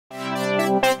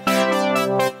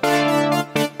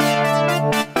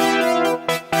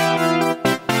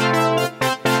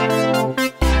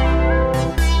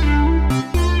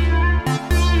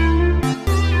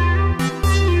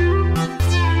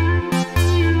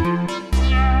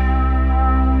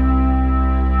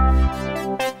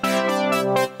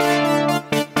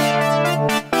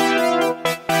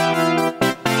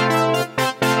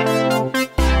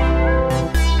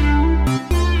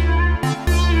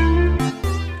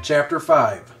Chapter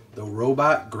 5. The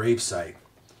Robot Gravesite.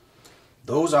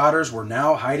 Those otters were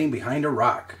now hiding behind a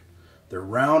rock, their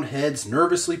round heads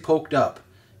nervously poked up,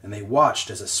 and they watched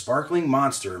as a sparkling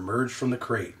monster emerged from the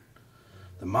crate.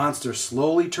 The monster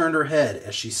slowly turned her head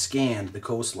as she scanned the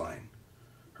coastline.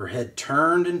 Her head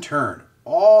turned and turned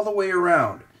all the way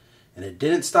around, and it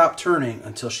didn't stop turning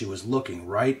until she was looking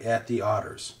right at the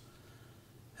otters.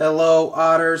 "Hello,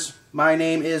 otters. My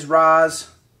name is Roz."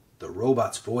 The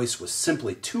robot's voice was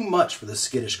simply too much for the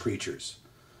skittish creatures.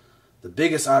 The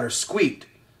biggest otter squeaked,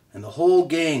 and the whole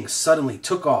gang suddenly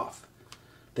took off.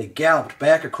 They galloped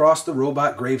back across the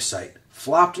robot gravesite,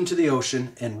 flopped into the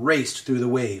ocean, and raced through the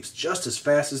waves just as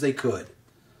fast as they could.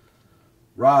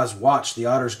 Roz watched the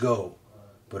otters go,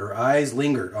 but her eyes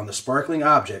lingered on the sparkling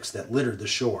objects that littered the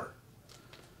shore.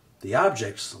 The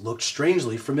objects looked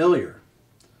strangely familiar.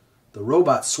 The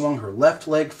robot swung her left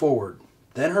leg forward,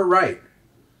 then her right,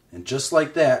 and just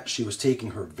like that, she was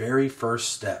taking her very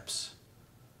first steps.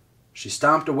 She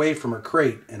stomped away from her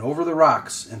crate and over the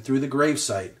rocks and through the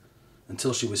gravesite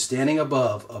until she was standing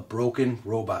above a broken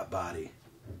robot body.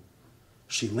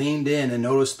 She leaned in and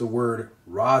noticed the word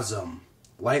Rozum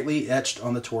lightly etched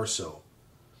on the torso.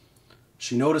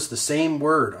 She noticed the same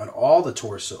word on all the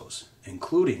torsos,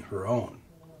 including her own.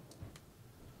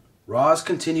 Roz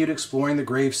continued exploring the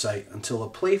gravesite until a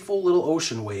playful little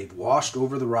ocean wave washed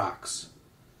over the rocks.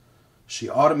 She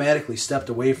automatically stepped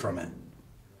away from it.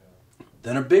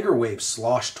 Then a bigger wave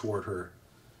sloshed toward her,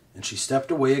 and she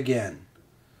stepped away again.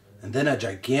 And then a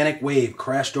gigantic wave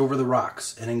crashed over the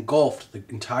rocks and engulfed the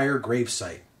entire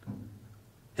gravesite.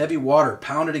 Heavy water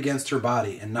pounded against her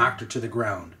body and knocked her to the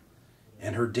ground,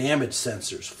 and her damage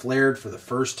sensors flared for the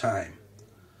first time.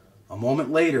 A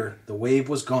moment later, the wave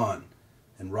was gone,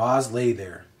 and Roz lay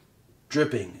there,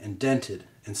 dripping and dented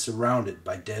and surrounded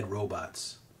by dead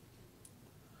robots.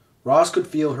 Roz could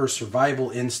feel her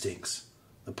survival instincts,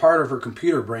 the part of her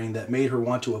computer brain that made her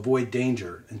want to avoid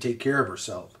danger and take care of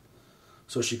herself,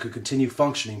 so she could continue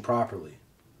functioning properly.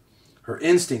 Her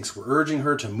instincts were urging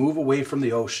her to move away from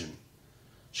the ocean.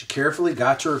 She carefully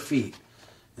got to her feet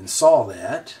and saw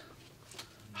that,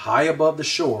 high above the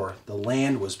shore, the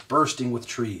land was bursting with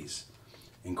trees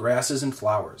and grasses and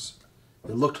flowers.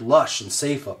 It looked lush and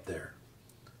safe up there.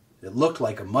 It looked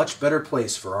like a much better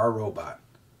place for our robot.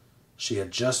 She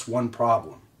had just one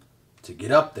problem. To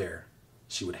get up there,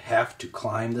 she would have to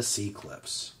climb the sea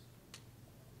cliffs.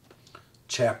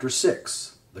 Chapter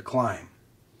 6. The Climb.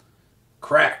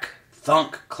 Crack,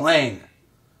 thunk, clang.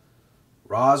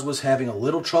 Roz was having a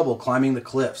little trouble climbing the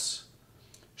cliffs.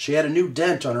 She had a new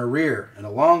dent on her rear and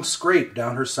a long scrape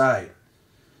down her side.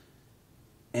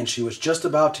 And she was just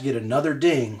about to get another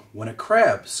ding when a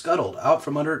crab scuttled out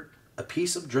from under a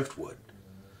piece of driftwood.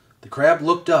 The crab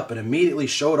looked up and immediately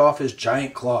showed off his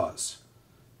giant claws.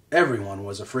 Everyone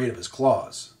was afraid of his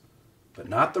claws, but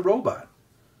not the robot.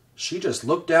 She just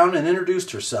looked down and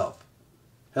introduced herself.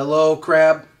 "Hello,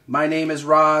 crab. My name is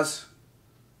Roz."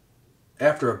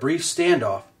 After a brief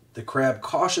standoff, the crab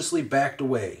cautiously backed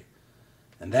away,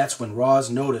 and that's when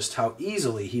Roz noticed how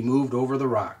easily he moved over the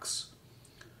rocks.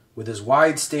 With his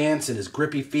wide stance and his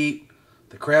grippy feet,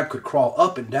 the crab could crawl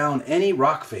up and down any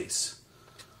rock face.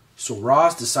 So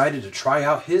Roz decided to try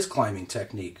out his climbing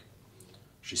technique.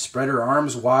 She spread her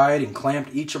arms wide and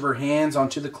clamped each of her hands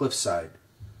onto the cliffside.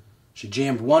 She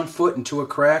jammed one foot into a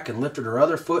crack and lifted her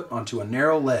other foot onto a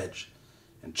narrow ledge.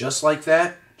 And just like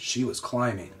that, she was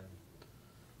climbing.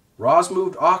 Roz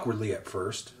moved awkwardly at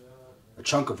first. A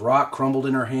chunk of rock crumbled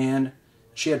in her hand.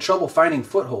 She had trouble finding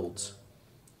footholds.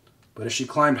 But as she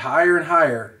climbed higher and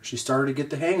higher, she started to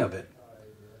get the hang of it.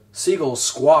 Seagulls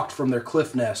squawked from their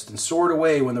cliff nest and soared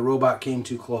away when the robot came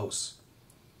too close.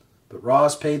 But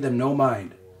Roz paid them no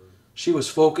mind. She was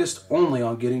focused only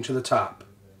on getting to the top.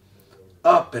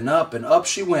 Up and up and up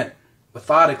she went,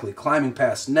 methodically climbing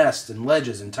past nests and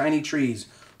ledges and tiny trees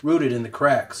rooted in the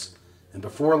cracks. And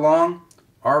before long,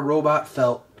 our robot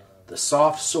felt the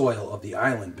soft soil of the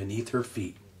island beneath her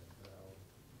feet.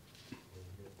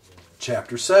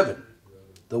 Chapter 7.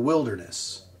 The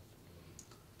Wilderness.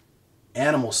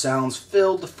 Animal sounds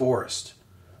filled the forest.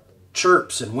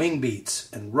 Chirps and wing beats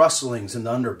and rustlings in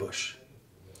the underbush.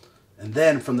 And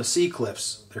then from the sea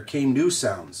cliffs there came new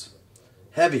sounds.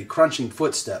 Heavy, crunching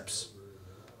footsteps.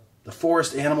 The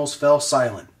forest animals fell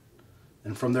silent,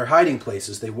 and from their hiding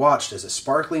places they watched as a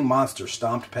sparkling monster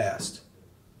stomped past.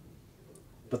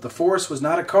 But the forest was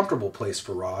not a comfortable place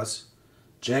for Roz.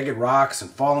 Jagged rocks and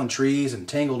fallen trees and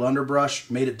tangled underbrush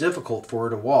made it difficult for her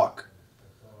to walk.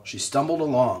 She stumbled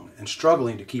along and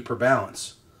struggling to keep her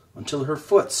balance until her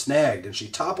foot snagged and she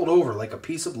toppled over like a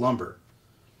piece of lumber.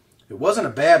 It wasn't a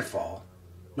bad fall.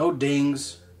 No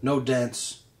dings, no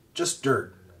dents, just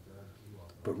dirt.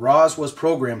 But Roz was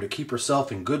programmed to keep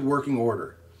herself in good working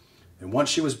order, and once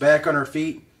she was back on her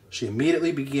feet, she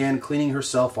immediately began cleaning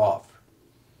herself off.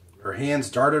 Her hands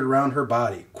darted around her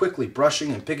body, quickly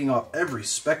brushing and picking off every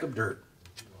speck of dirt.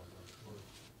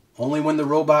 Only when the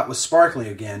robot was sparkling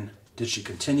again did she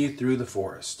continue through the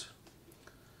forest.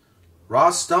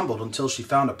 Roz stumbled until she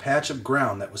found a patch of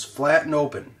ground that was flat and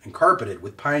open and carpeted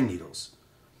with pine needles.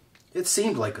 It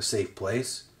seemed like a safe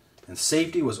place, and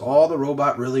safety was all the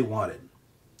robot really wanted.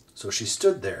 So she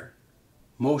stood there,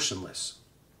 motionless,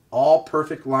 all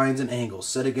perfect lines and angles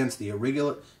set against the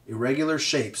irregular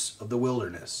shapes of the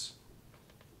wilderness.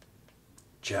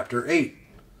 Chapter 8.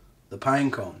 The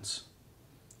Pine Cones.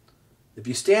 If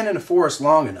you stand in a forest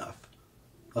long enough,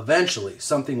 eventually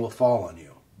something will fall on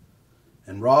you.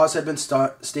 And Roz had been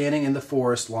standing in the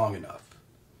forest long enough.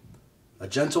 A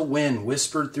gentle wind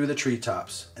whispered through the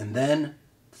treetops, and then,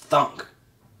 thunk!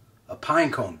 A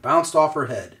pine cone bounced off her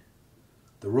head.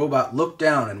 The robot looked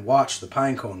down and watched the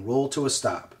pine cone roll to a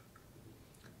stop.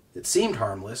 It seemed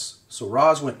harmless, so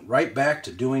Roz went right back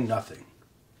to doing nothing.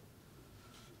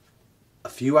 A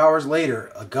few hours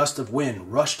later, a gust of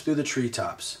wind rushed through the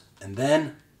treetops, and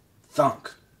then,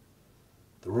 thunk!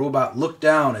 The robot looked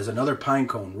down as another pine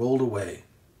cone rolled away.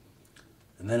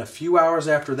 And then a few hours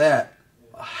after that,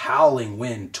 a howling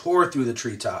wind tore through the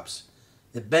treetops.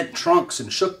 It bent trunks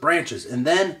and shook branches, and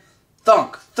then,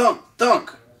 thunk, thunk,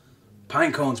 thunk!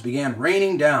 Pine cones began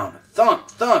raining down. Thunk,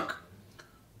 thunk!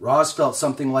 Roz felt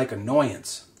something like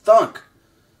annoyance. Thunk!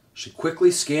 She quickly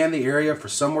scanned the area for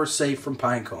somewhere safe from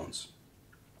pine cones,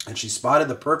 and she spotted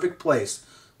the perfect place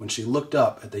when she looked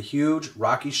up at the huge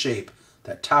rocky shape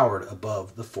that towered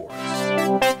above the forest.